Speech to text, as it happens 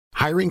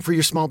Hiring for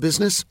your small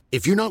business?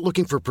 If you're not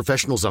looking for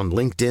professionals on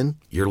LinkedIn,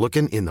 you're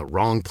looking in the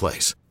wrong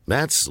place.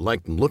 That's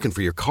like looking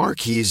for your car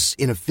keys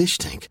in a fish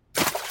tank.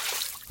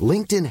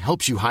 LinkedIn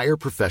helps you hire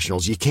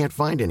professionals you can't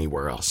find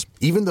anywhere else,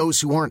 even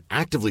those who aren't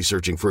actively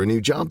searching for a new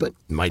job but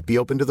might be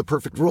open to the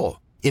perfect role.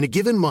 In a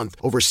given month,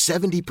 over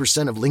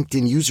 70% of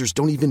LinkedIn users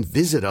don't even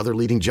visit other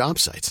leading job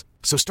sites.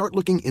 So start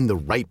looking in the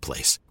right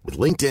place. With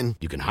LinkedIn,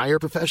 you can hire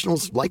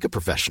professionals like a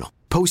professional.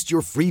 Post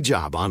your free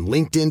job on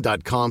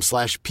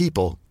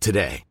linkedin.com/people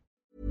today.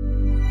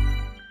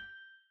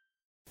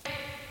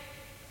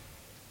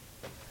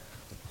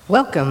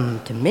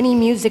 Welcome to Mini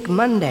Music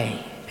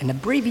Monday, an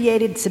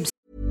abbreviated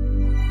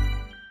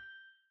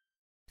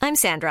I'm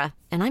Sandra,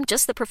 and I'm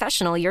just the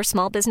professional your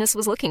small business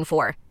was looking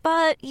for.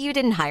 But you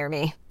didn't hire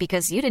me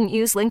because you didn't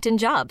use LinkedIn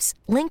Jobs.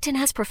 LinkedIn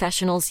has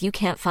professionals you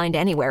can't find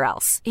anywhere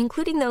else,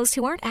 including those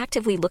who aren't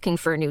actively looking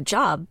for a new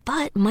job,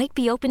 but might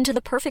be open to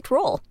the perfect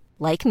role,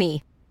 like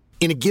me.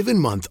 In a given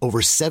month,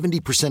 over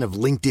 70% of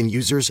LinkedIn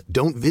users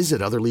don't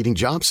visit other leading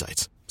job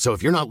sites. So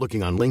if you're not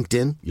looking on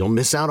LinkedIn, you'll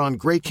miss out on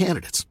great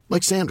candidates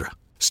like Sandra.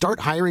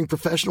 Start hiring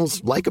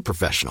professionals like a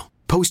professional.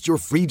 Post your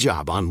free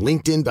job on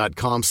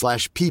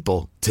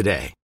linkedin.com/people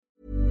today.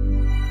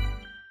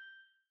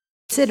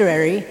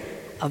 subsidiary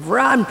of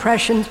Raw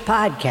Impressions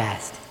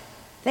Podcast.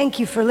 Thank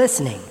you for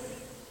listening.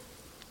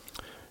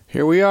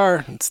 Here we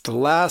are. It's the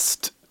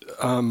last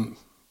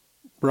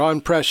Raw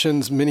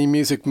Impressions Mini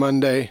Music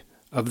Monday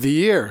of the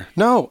year.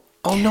 No.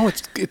 Oh, no,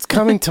 it's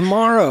coming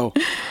tomorrow.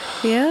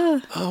 Yeah.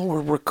 Oh,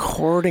 we're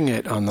recording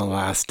it on the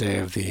last day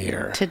of the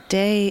year.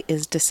 Today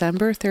is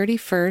December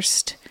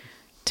 31st.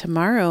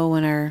 Tomorrow,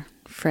 when our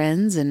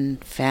friends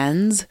and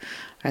fans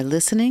are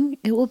listening,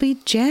 it will be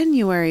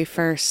January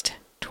 1st,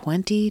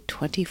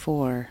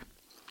 2024.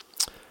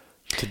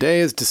 Today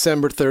is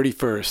December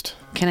 31st.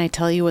 Can I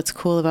tell you what's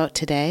cool about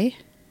today?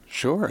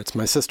 Sure, it's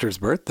my sister's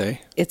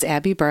birthday. It's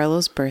Abby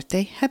Barlow's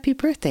birthday. Happy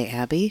birthday,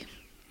 Abby.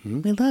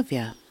 We love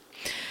you.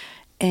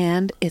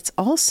 And it's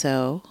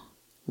also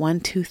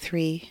 1, 2,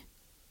 3,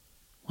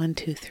 1,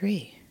 2,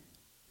 3.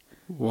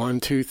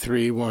 1, 2,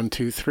 3, 1,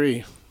 2,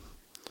 3.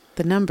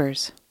 The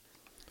numbers.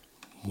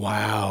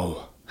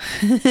 Wow.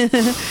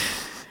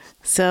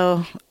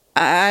 So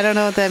I don't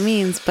know what that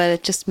means, but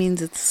it just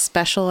means it's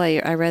special.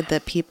 I read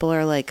that people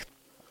are like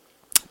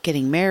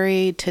getting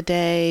married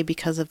today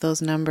because of those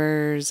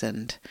numbers.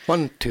 And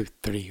 1, 2,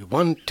 3,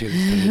 1, 2,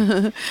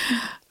 3.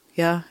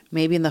 Yeah,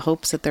 maybe in the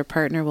hopes that their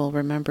partner will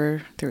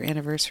remember their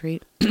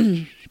anniversary.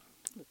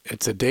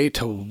 It's a day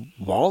to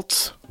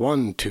waltz.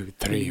 1, 2,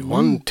 3,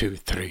 1, 2,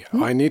 3.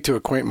 Oh, I need to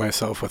acquaint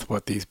myself with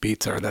what these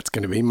beats are. That's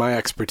going to be my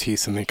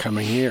expertise in the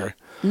coming year.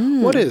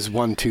 What is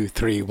 1, 2,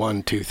 3,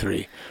 1, 2,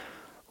 3?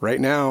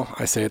 Right now,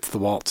 I say it's the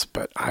waltz,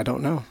 but I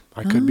don't know.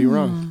 I could be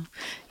wrong.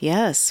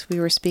 Yes, we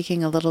were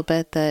speaking a little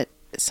bit that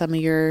some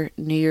of your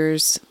New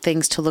Year's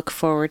things to look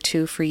forward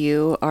to for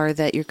you are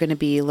that you're going to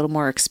be a little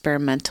more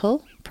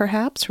experimental,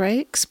 perhaps, right?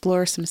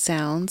 Explore some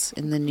sounds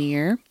in the new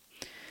year.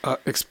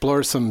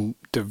 Explore some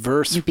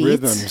diverse Beats?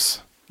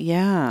 Rhythms.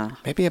 Yeah.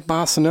 Maybe a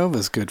bossa nova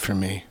is good for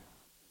me.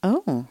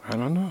 Oh. I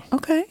don't know.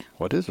 Okay.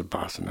 What is a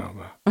bossa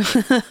nova?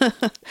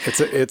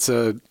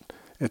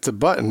 It's a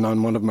button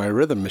on one of my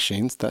rhythm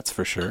machines, that's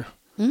for sure.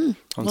 On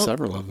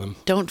several of them.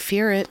 Don't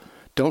fear it.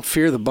 Don't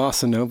fear the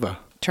bossa nova.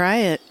 Try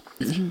it.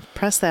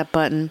 Press that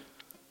button.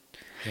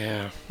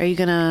 Yeah. Are you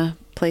going to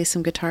play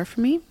some guitar for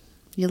me?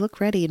 You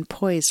look ready and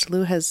poised.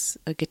 Lou has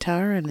a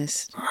guitar in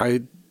his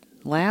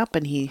lap,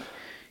 and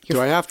Do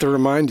I have to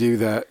remind you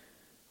that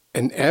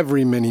in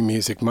every Mini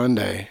Music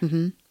Monday,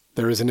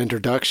 there is an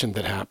introduction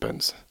that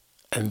happens,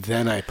 and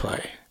then I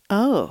play.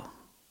 Oh.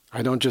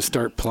 I don't just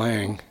start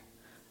playing.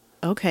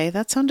 Okay,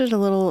 that sounded a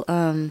little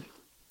I'm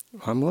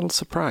a little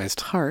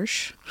surprised.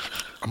 harsh.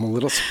 I'm a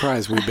little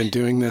surprised. We've been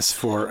doing this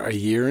for a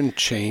year and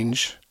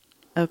change,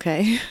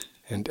 Okay.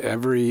 and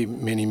every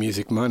Mini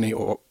Music Monday,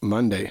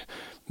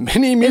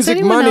 Mini Music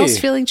Is anyone Monday. else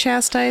feeling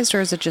chastised,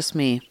 or is it just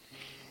me?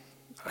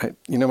 I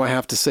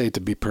have to say, to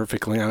be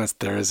perfectly honest,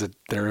 there is a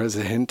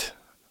hint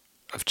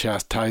of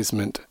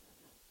chastisement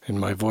in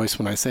my voice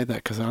when I say that,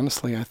 because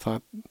honestly, I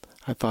thought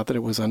that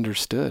it was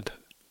understood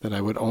that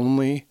I would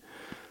only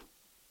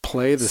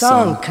play the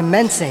song. Song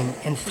commencing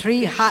in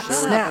 3 hot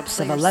snaps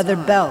of a leather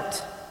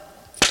belt.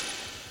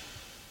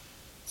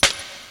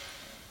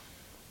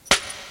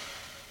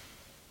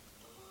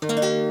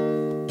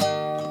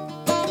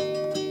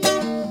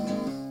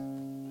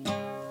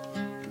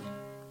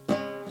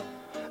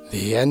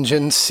 The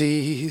engine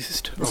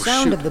seized. The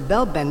sound of the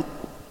bell bend.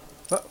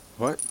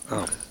 What?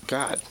 Oh,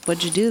 God.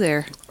 What'd you do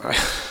there?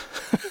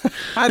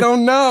 I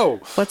don't know.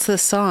 What's the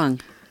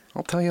song?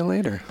 I'll tell you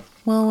later.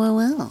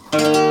 Well.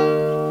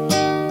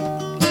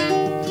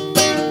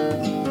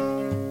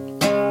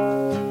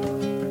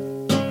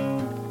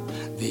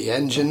 The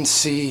engine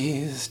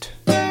seized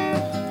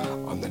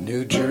on the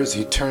New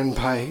Jersey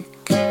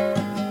Turnpike.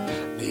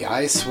 The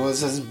ice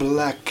was as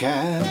black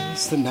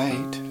as the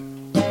night,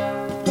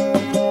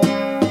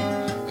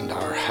 and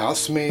our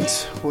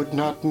housemates would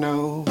not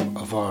know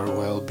of our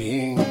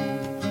well-being.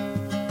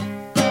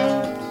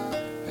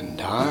 And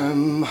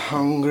I'm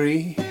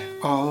hungry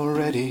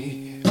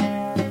already.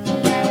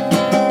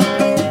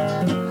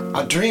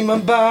 I dream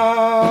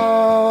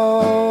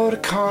about a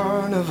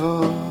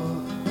carnival,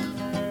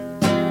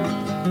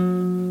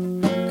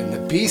 and the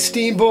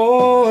Beastie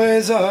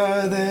Boys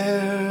are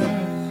there,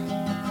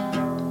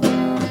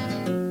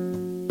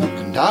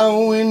 and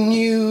I'll win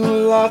you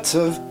lots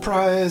of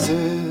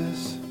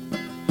prizes.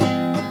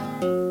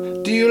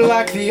 Do you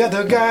like the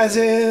other guys?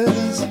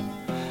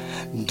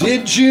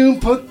 Did you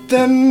put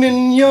them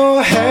in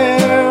your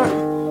hair?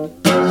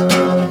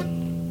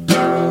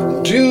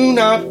 Do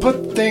not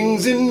put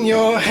things in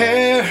your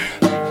hair.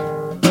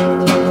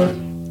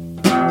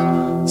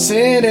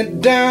 Sit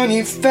it down,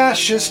 you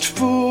fascist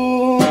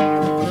fool.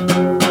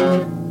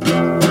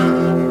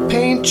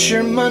 Paint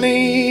your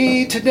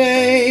money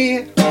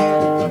today.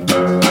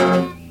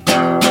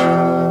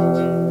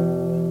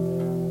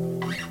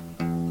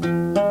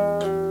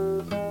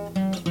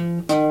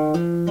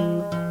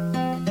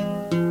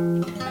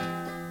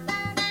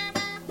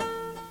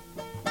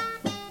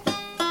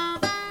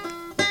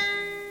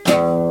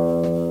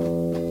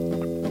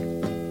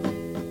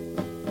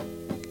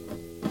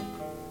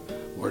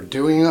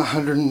 Doing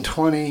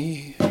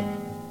 120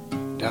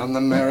 down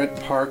the Merritt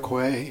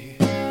Parkway,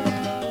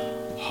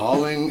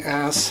 hauling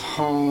ass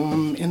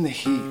home in the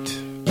heat.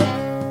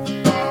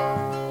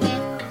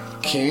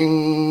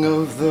 King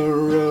of the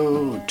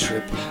road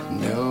trip,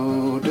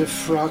 no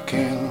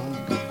defrocking,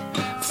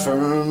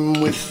 firm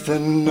with the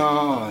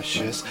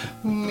nauseous,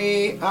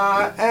 me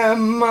I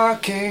am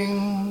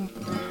mocking.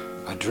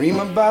 I dream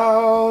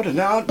about an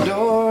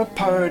outdoor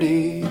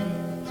party,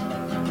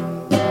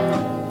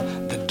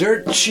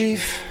 dirt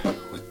chief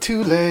with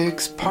two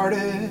legs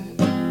parted,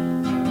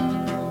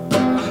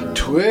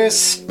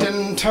 twist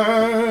and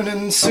turn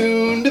and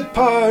soon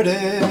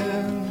departed.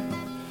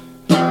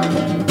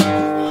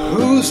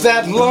 Who's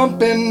that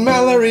lump in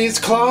Mallory's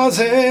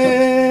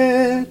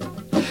closet?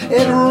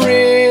 It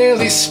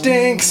really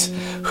stinks.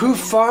 Who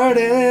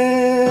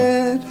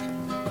farted?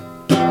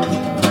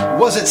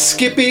 Was it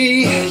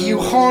Skippy, you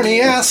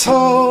horny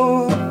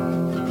asshole?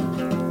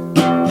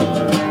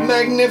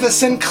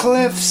 Magnificent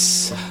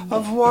cliffs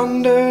of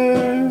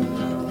wonder,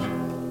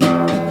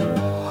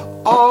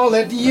 all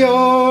at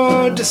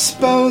your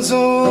disposal.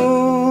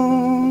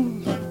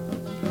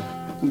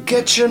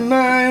 Get your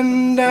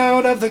mind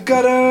out of the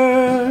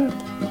gutter.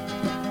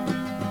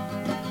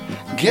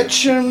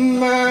 Get your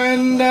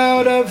mind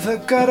out of the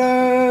gutter.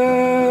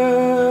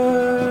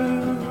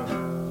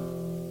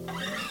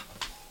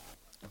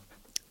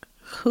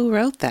 Who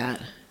wrote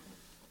that?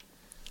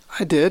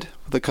 I did,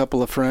 with a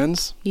couple of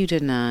friends. You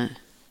did not.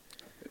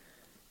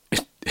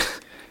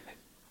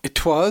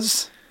 It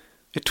was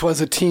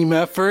a team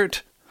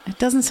effort. It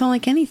doesn't sound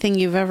like anything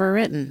you've ever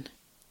written.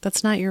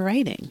 That's not your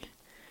writing.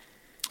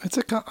 It's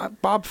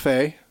Bob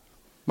Fay,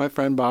 my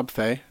friend Bob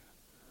Fay.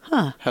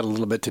 Huh. Had a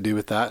little bit to do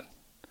with that.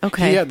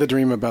 Okay. He had the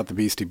dream about the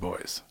Beastie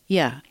Boys.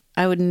 Yeah,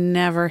 I would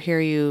never hear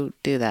you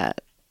do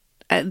that.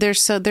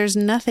 There's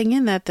nothing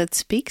in that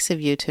speaks of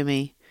you to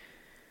me.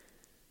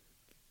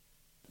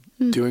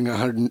 Doing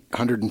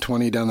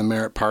 120 down the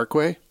Merritt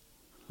Parkway.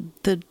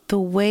 The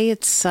way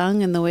it's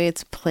sung and the way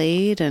it's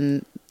played,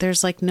 and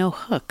there's like no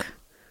hook.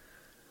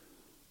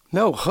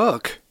 No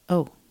hook?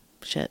 Oh,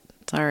 shit.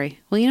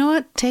 Sorry. Well, you know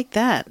what? Take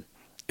that.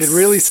 It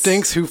really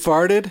stinks. Who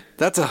farted?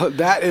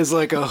 That is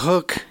like a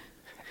hook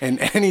in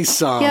any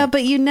song. Yeah,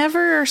 but you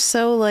never are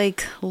so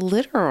like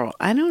literal.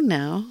 I don't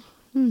know.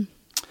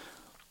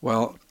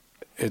 Well,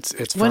 it's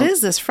from, what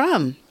is this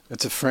from?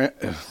 It's a frump.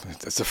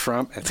 It's a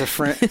frump.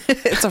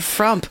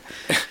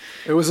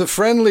 It was a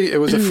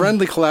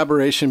friendly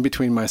collaboration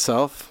between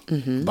myself,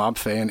 Bob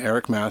Fay, and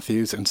Eric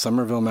Matthews in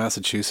Somerville,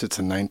 Massachusetts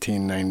in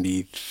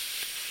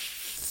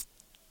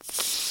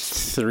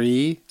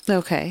 1993.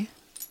 Okay.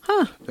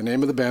 Huh. The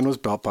name of the band was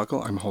Belt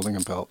Buckle. I'm holding a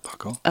belt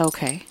buckle.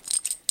 Okay.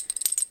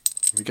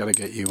 We got to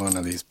get you one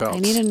of these belts. I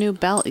need a new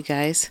belt, you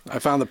guys. I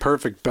found the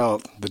perfect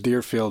belt, the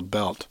Deerfield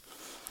belt.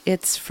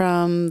 It's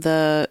from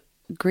the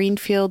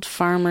Greenfield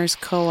Farmers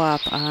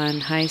Co-op on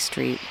High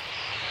Street.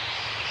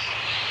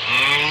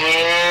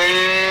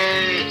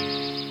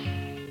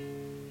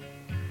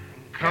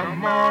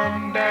 Come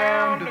on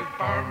down to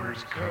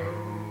Farmers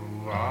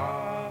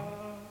Co-op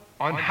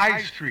on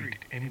High Street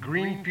in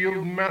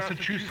Greenfield,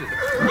 Massachusetts.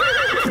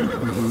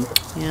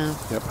 Yeah.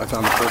 Yep, I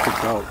found the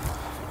perfect belt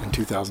in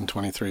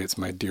 2023. It's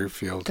my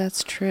Deerfield.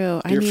 That's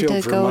true. Deerfield, I need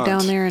to Vermont. go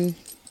down there and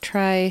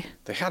try.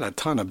 They had a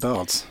ton of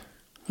belts.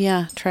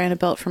 Yeah, trying a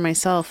belt for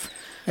myself.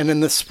 And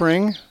in the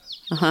spring,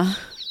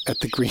 at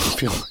the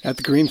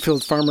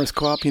Greenfield Farmers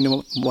Co-op, you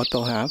know what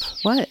they'll have?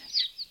 What?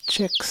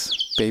 Chicks,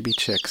 baby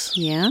chicks.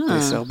 Yeah.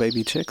 They sell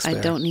baby chicks there. I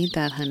don't need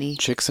that, honey.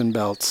 Chicks and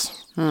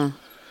belts. Huh.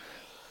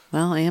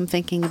 Well, I am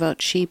thinking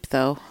about sheep,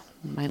 though.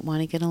 Might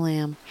want to get a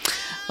lamb.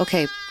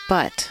 Okay,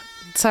 but,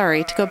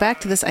 sorry, to go back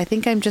to this, I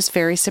think I'm just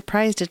very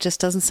surprised. It just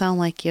doesn't sound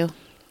like you.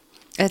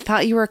 I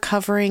thought you were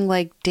covering,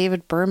 like,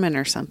 David Berman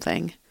or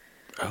something.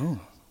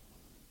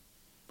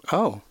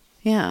 Oh.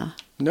 Yeah.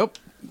 Nope.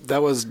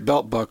 That was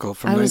Belt Buckle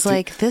from I was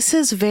like, this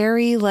is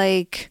very,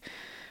 like,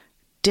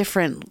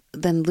 different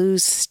than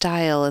Lou's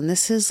style. And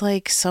this is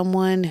like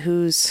someone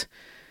who's,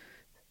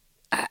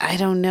 I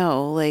don't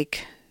know,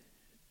 like,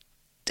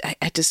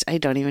 I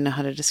don't even know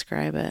how to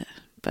describe it,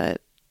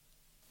 but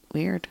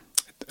weird.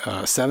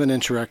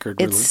 7-inch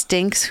record. It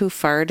stinks who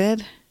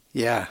farted.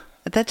 Yeah.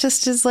 That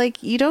just is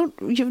like,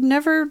 you've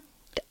never,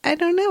 I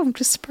don't know. I'm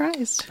just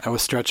surprised. I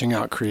was stretching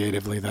out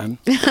creatively then.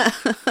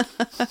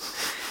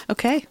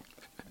 Okay.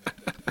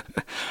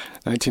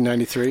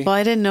 1993. Well,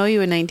 I didn't know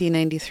you in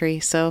 1993,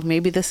 so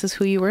maybe this is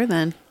who you were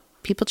then.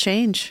 People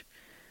change.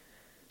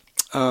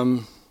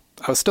 I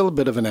was still a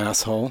bit of an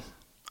asshole.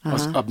 I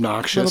was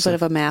obnoxious. A little bit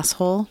of a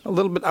masshole. A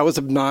little bit. I was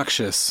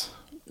obnoxious.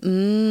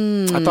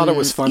 I thought it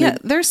was funny. Yeah,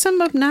 there's some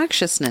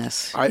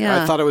obnoxiousness.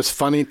 I thought it was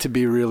funny to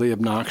be really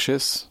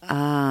obnoxious.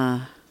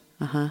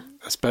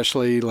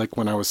 Especially like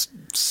when I was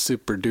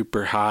super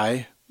duper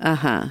high.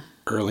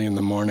 Early in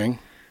the morning.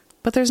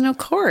 But there's no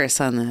chorus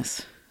on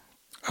this.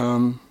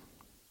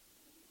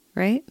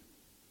 Right?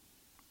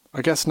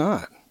 I guess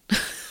not.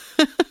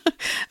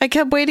 I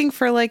kept waiting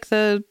for like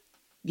the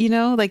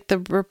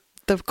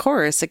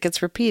chorus. It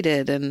gets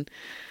repeated, and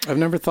I've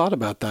never thought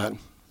about that.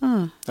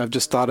 I've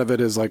just thought of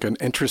it as like an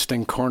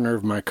interesting corner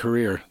of my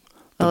career.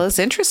 Well, it's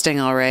interesting,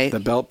 all right. The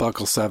belt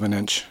buckle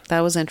 7-inch.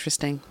 That was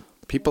interesting.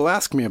 People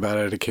ask me about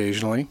it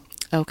occasionally.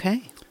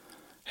 Okay.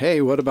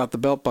 Hey, what about the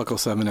belt buckle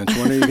 7-inch?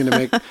 When are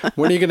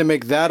you going to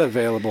make that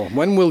available?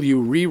 When will you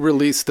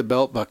re-release the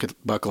belt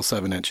buckle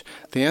 7-inch?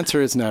 The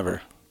answer is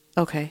never.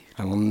 Okay.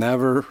 I will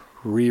never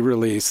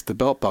re-release the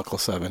belt buckle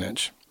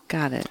 7-inch.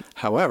 Got it.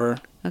 However,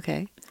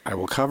 okay, I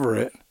will cover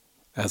it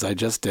as I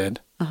just did.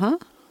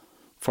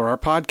 For our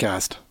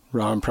podcast,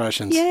 Raw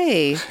Impressions.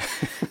 Yay.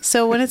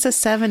 So when it's a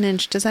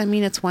 7-inch, does that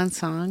mean it's one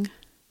song?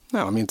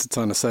 No, it means it's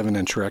on a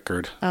 7-inch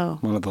record. Oh.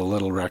 One of the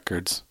little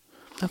records.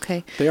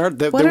 Okay.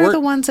 What are the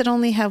ones that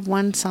only have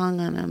one song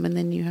on them and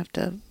then you have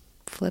to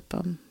flip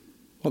them?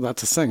 Well,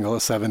 that's a single, a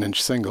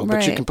 7-inch single. Right.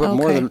 But you can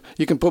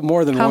put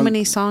more than How one. How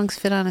many songs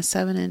fit on a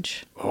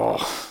 7-inch?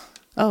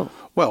 Oh.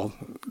 Well,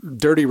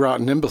 Dirty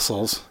Rotten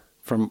Imbeciles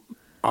from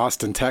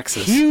Austin,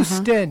 Texas.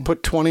 Houston.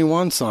 Put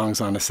 21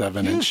 songs on a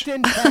 7-inch.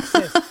 Houston,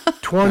 Texas.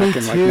 22. Back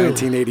in like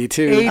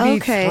 1982. 83.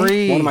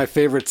 Okay. One of my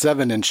favorite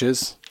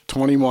 7-inches.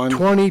 21.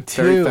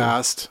 22. Very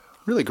fast.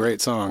 Really great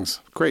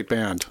songs. Great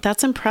band.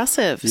 That's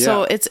impressive.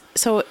 Yeah.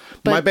 But,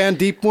 My band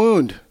Deep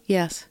Wound.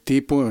 Yes.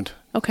 Deep Wound.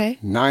 Okay.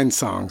 9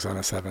 songs on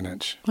a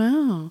 7-inch.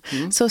 Wow.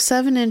 So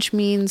 7-inch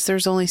means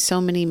there's only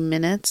so many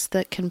minutes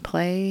that can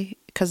play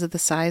because of the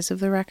size of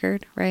the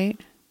record, right?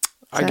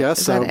 I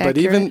guess so. But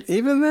even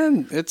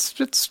then, it's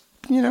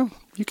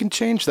you can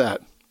change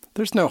that.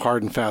 There's no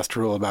hard and fast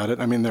rule about it.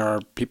 I mean, there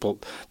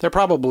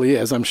probably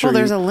is. I'm sure. Well,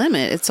 there's a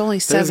limit. It's only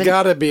 7. There's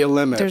got to be a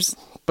limit.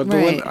 But the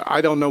right. limit,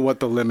 I don't know what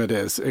the limit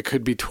is. It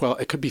could be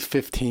 12. It could be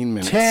 15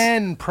 minutes.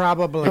 10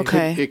 probably.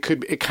 Okay.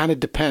 It kind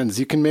of depends.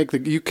 You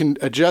can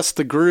adjust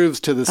the grooves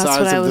to the size of the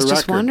record. That's what I was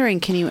just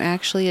wondering. Can you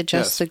actually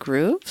adjust the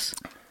grooves?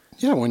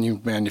 Yeah, when you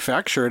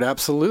manufacture it,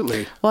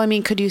 absolutely. Well, I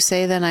mean, could you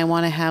say then I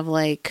want to have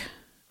like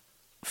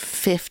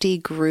 50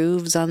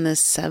 grooves on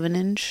this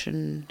 7-inch?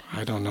 And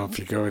I don't know if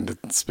you go into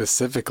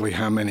specifically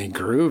how many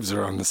grooves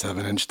are on the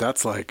 7-inch.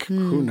 That's like,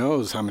 who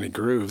knows how many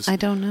grooves? I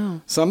don't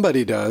know.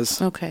 Somebody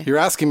does. Okay. You're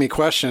asking me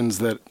questions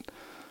that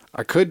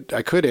I could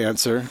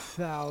answer.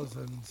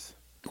 Thousands.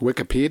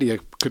 Wikipedia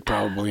could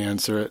probably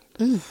answer it.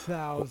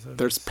 Thousands.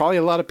 There's probably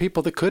a lot of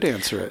people that could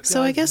answer it.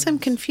 So I guess I'm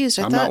confused.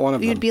 I I'm thought not one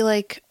of you'd them. be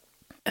like,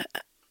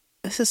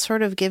 this is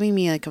sort of giving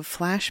me like a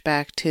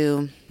flashback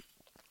to,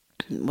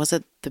 was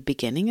it the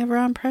beginning of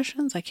Raw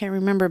Impressions? I can't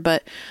remember,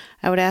 but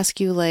I would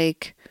ask you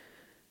like,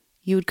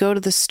 you would go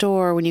to the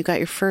store when you got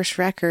your first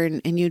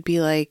record and you'd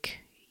be like,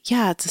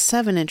 yeah, it's a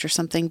 7-inch or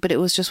something, but it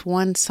was just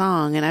one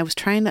song. And I was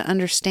trying to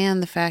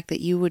understand the fact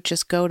that you would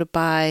just go to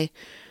buy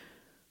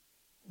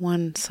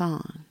one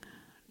song.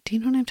 Do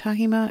you know what I'm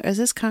talking about? Is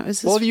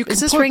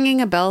this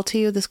ringing a bell to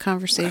you, this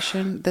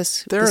conversation,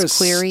 this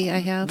query I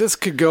have? This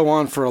could go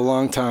on for a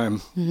long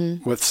time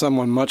with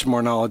someone much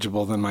more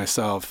knowledgeable than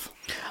myself.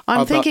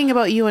 I'm thinking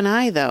about you and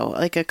I, though,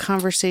 like a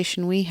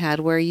conversation we had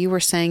where you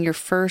were saying your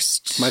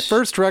first... My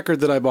first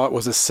record that I bought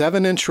was a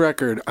 7-inch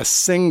record, a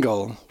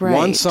single, right.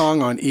 One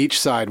song on each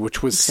side,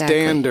 which was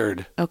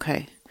standard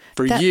okay.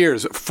 for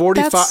years,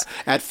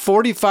 at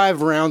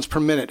 45 rounds per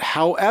minute.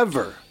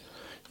 However,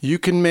 you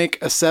can make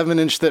a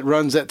 7-inch that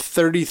runs at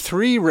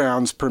 33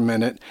 rounds per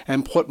minute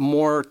and put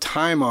more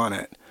time on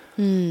it.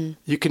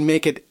 You can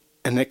make it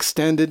an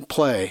extended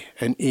play,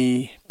 an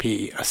EP,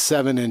 a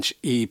 7-inch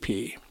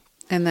EP.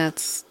 And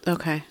that's,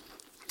 okay.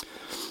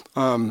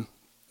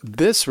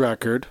 This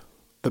record,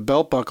 the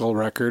Belt Buckle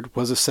record,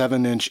 was a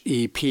 7-inch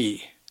EP.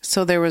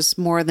 So there was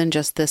more than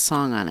just this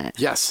song on it?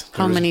 Yes.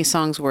 How many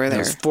songs were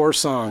there? There's 4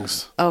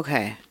 songs.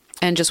 Okay.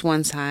 And just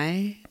one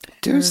side?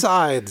 2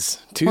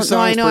 sides. 2 songs no,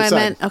 I know. per side.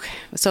 Meant, okay.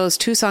 So it's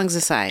 2 songs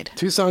a side.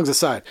 2 songs a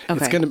side.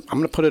 Okay. I'm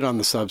going to put it on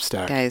the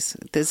Substack. Guys,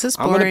 this is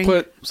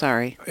boring.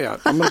 Sorry. Yeah.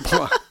 I'm going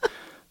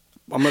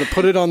to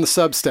put it on the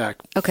Substack.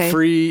 Okay.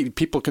 Free.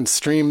 People can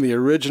stream the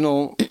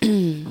original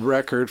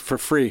record for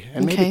free.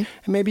 And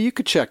maybe you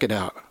could check it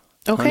out.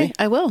 Okay, honey.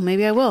 I will.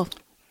 Maybe I will.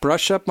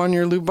 Brush up on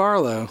your Lou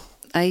Barlow.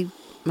 I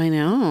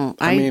know.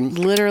 I mean,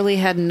 literally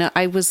had no...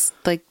 I was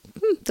like,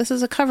 this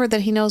is a cover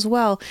that he knows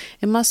well.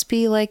 It must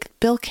be like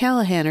Bill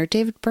Callahan or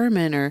David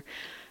Berman or...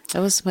 That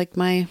was like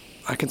my...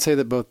 I can say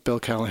that both Bill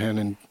Callahan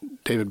and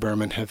David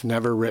Berman have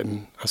never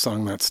written a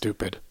song that's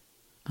stupid.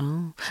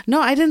 Oh.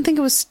 No, I didn't think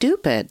it was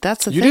stupid.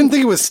 That's the thing. You didn't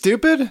think it was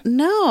stupid?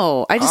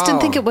 No, I just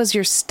didn't think it was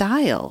your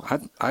style.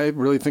 I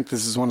really think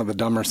this is one of the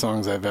dumber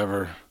songs I've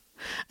ever...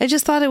 I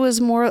just thought it was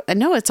more...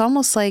 No, it's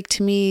almost like,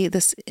 to me,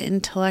 this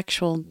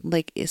intellectual,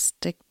 like,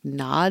 istic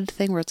nod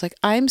thing where it's like,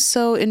 I'm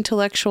so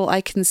intellectual,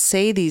 I can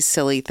say these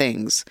silly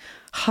things.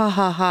 Ha,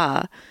 ha,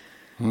 ha.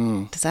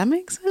 Does that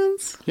make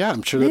sense? Yeah,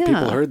 I'm sure that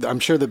people heard... I'm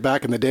sure that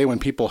back in the day when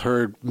people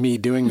heard me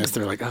doing this,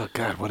 they're like, oh,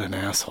 God, what an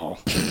asshole.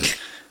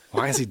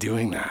 Why is he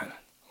doing that?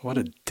 What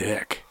a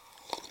dick.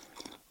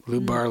 Lou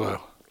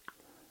Barlow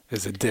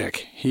is a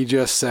dick. He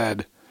just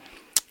sang,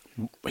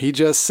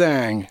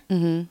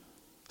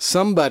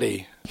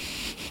 somebody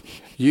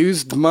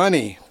used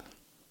money.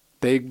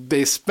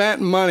 They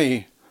spent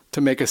money to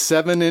make a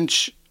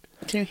 7-inch...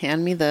 Can you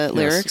hand me the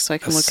lyrics so I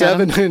can look at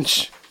them? A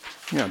 7-inch...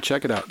 Yeah,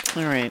 check it out.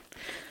 All right.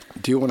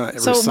 Do you want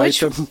to recite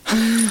them?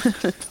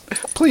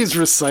 Please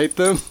recite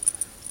them.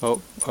 Oh,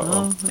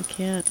 oh, I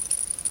can't.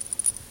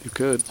 You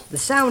could. The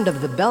sound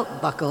of the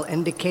belt buckle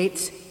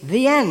indicates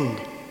the end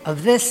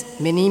of this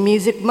Mini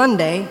Music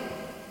Monday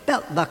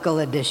Belt Buckle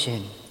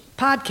Edition.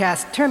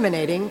 Podcast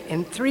terminating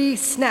in 3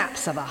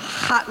 snaps of a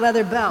hot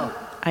leather belt.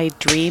 I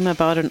dream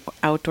about an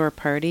outdoor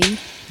party.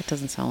 That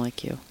doesn't sound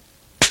like you.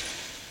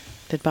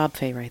 Did Bob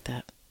Fay write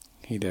that?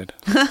 He did.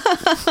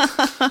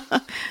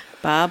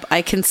 Bob,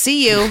 I can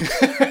see you.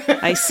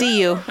 I see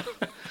you.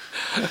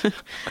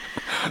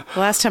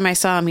 Last time I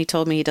saw him, he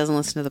told me he doesn't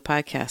listen to the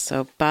podcast.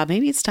 So, Bob,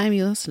 maybe it's time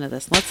you listen to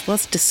this.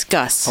 Let's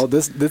discuss. Oh,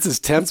 this is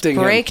tempting.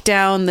 Let's break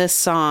down this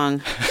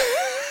song.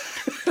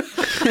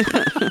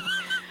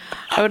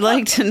 I would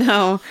like to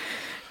know,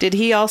 did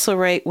he also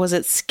write, was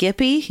it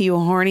Skippy, you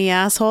horny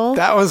asshole?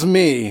 That was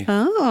me.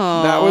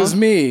 Oh. That was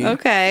me.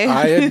 Okay.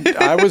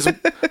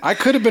 I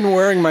could have been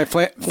wearing my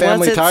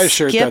Family Ties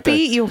shirt that day.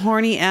 Skippy, you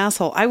horny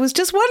asshole. I was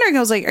just wondering,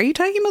 I was like, are you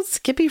talking about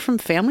Skippy from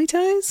Family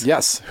Ties?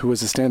 Yes, who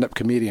was a stand-up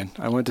comedian.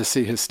 I went to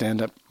see his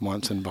stand-up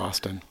once in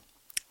Boston.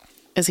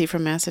 Is he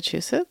from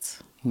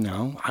Massachusetts?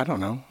 No, I don't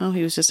know. Oh,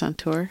 he was just on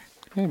tour?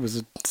 He was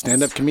a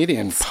stand-up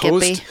comedian.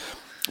 Skippy.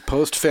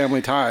 Post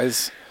Family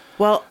Ties.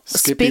 Well,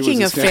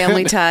 speaking of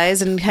Family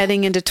Ties and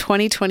heading into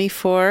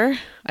 2024,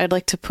 I'd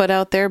like to put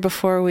out there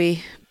before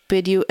we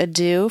bid you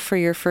adieu for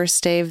your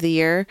first day of the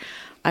year,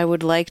 I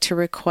would like to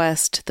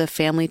request the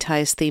Family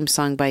Ties theme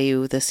song by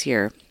you this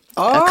year.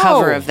 Oh. A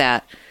cover of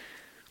that.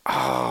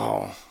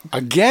 Oh.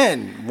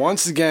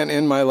 Once again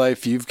in my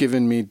life, you've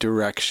given me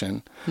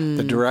direction.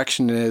 The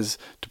direction is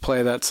to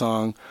play that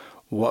song,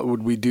 What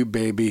Would We Do,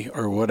 Baby,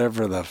 or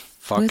whatever the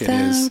fuck it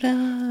is.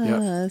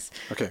 Without us.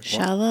 Yep. Okay.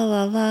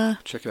 Sha-la-la-la.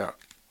 Check it out.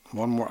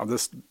 One more.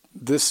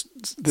 This.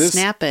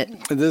 Snap it.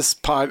 This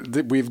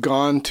pod. We've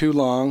gone too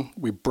long.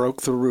 We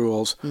broke the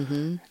rules.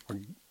 Mm-hmm.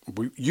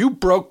 You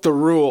broke the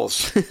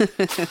rules.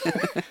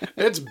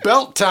 It's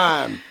belt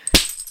time.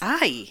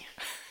 I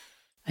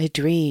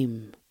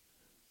dream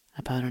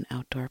about an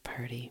outdoor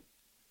party.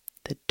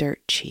 The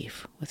dirt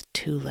chief with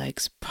 2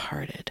 legs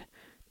parted,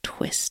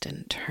 twist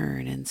and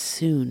turn, and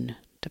soon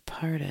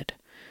departed.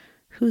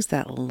 Who's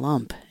that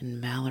lump in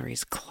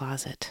Mallory's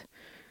closet?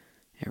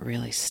 It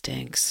really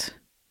stinks.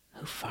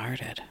 Who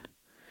farted?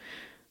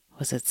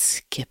 Was it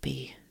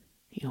Skippy,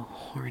 you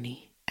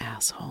horny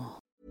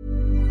asshole?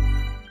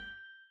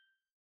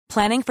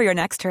 Planning for your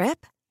next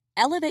trip?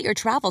 Elevate your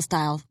travel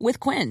style with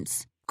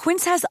Quince.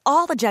 Quince has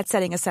all the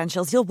jet-setting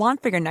essentials you'll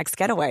want for your next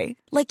getaway,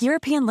 like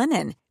European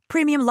linen,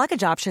 premium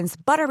luggage options,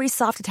 buttery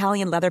soft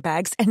Italian leather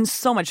bags, and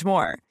so much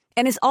more.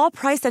 And is all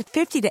priced at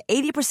 50 to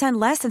 80%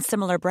 less than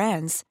similar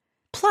brands.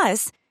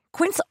 Plus,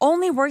 Quince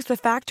only works with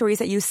factories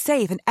that use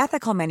safe and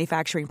ethical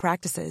manufacturing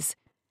practices.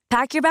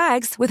 Pack your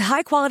bags with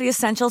high-quality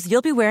essentials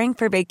you'll be wearing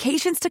for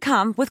vacations to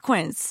come with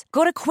Quince.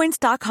 Go to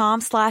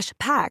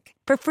quince.com/pack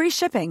for free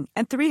shipping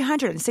and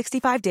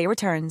 365-day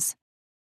returns.